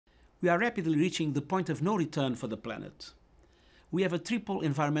We are rapidly reaching the point of no return for the planet. We have a triple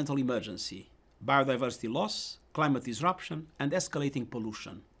environmental emergency: biodiversity loss, climate disruption, and escalating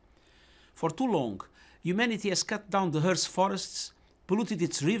pollution. For too long, humanity has cut down the Earth's forests, polluted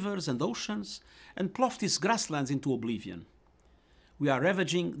its rivers and oceans, and ploughed its grasslands into oblivion. We are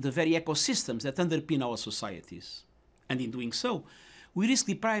ravaging the very ecosystems that underpin our societies. And in doing so, we risk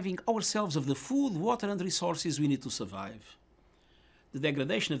depriving ourselves of the food, water, and resources we need to survive. The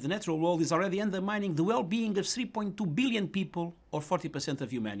degradation of the natural world is already undermining the well-being of 3.2 billion people, or 40%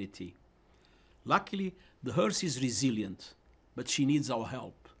 of humanity. Luckily, the Earth is resilient, but she needs our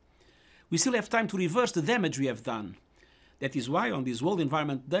help. We still have time to reverse the damage we have done. That is why, on this World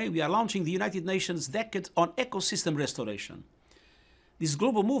Environment Day, we are launching the United Nations Decade on Ecosystem Restoration. This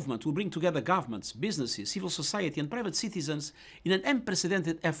global movement will bring together governments, businesses, civil society, and private citizens in an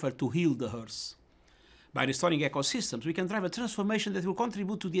unprecedented effort to heal the Earth. By restoring ecosystems, we can drive a transformation that will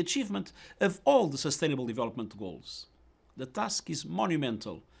contribute to the achievement of all the Sustainable Development Goals. The task is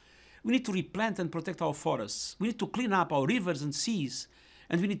monumental. We need to replant and protect our forests. We need to clean up our rivers and seas,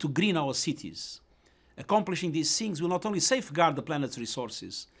 and we need to green our cities. Accomplishing these things will not only safeguard the planet's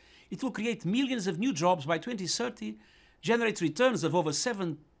resources, it will create millions of new jobs by 2030, generate returns of over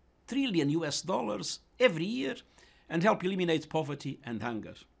 $7 trillion every year, and help eliminate poverty and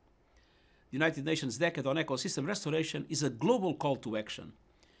hunger. The United Nations Decade on Ecosystem Restoration is a global call to action.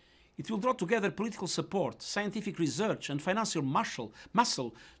 It will draw together political support, scientific research, and financial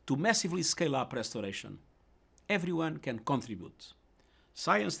muscle to massively scale up restoration. Everyone can contribute.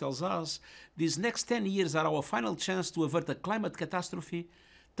 Science tells us these next 10 years are our final chance to avert a climate catastrophe,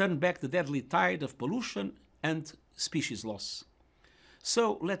 turn back the deadly tide of pollution and species loss.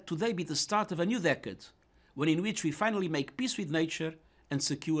 So let today be the start of a new decade, one in which we finally make peace with nature and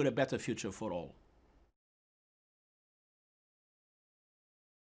secure a better future for all.